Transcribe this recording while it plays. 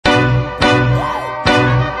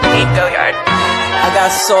I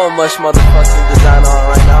got so much motherfucking design on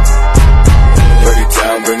right now. Break it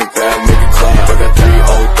down, bring it back, make it clap. I got 3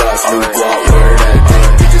 old thoughts, new guap, where that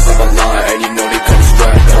damn bitches on my line, and you know they come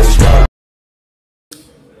strapped.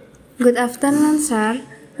 Good afternoon, sir.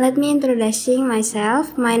 Let me introducing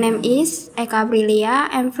myself. My name is Eka Aprilia.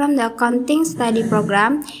 I'm from the accounting study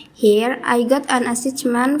program. Here, I got an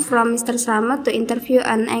assignment from Mr. Slamet to interview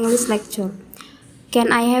an English lecture.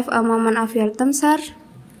 Can I have a moment of your time, sir?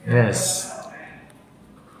 Yes.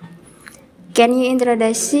 Can you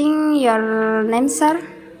introducing your name, sir?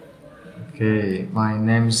 Okay, my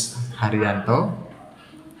name's Haryanto.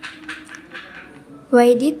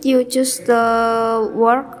 Why did you choose to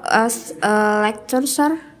work as a lecturer,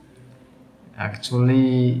 sir?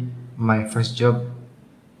 Actually, my first job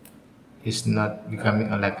is not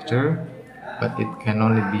becoming a lecturer, but it can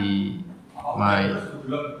only be my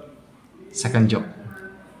second job.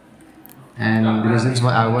 And the reasons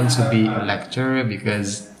why I want to be a lecturer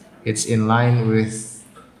because it's in line with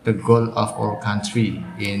the goal of our country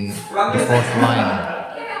in the 4th line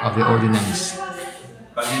of the ordinance.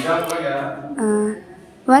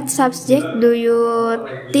 What subject do you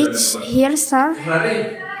teach here, sir?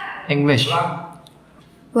 English.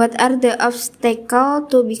 What are the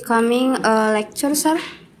obstacles to becoming a lecturer, sir?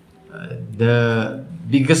 The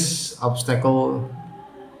biggest obstacle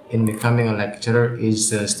in becoming a lecturer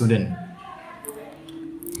is a student.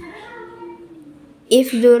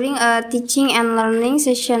 If during a teaching and learning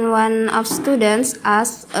session one of students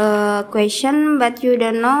asks a question but you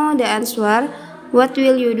don't know the answer, what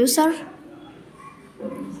will you do, sir?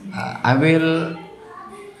 I will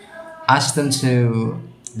ask them to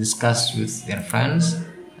discuss with their friends,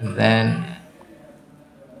 and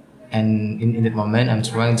in that moment I'm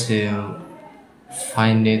trying to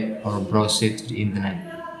find it or browse it to the internet.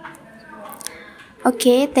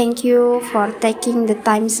 Okay, thank you for taking the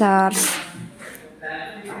time, sir.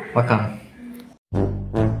 Welcome.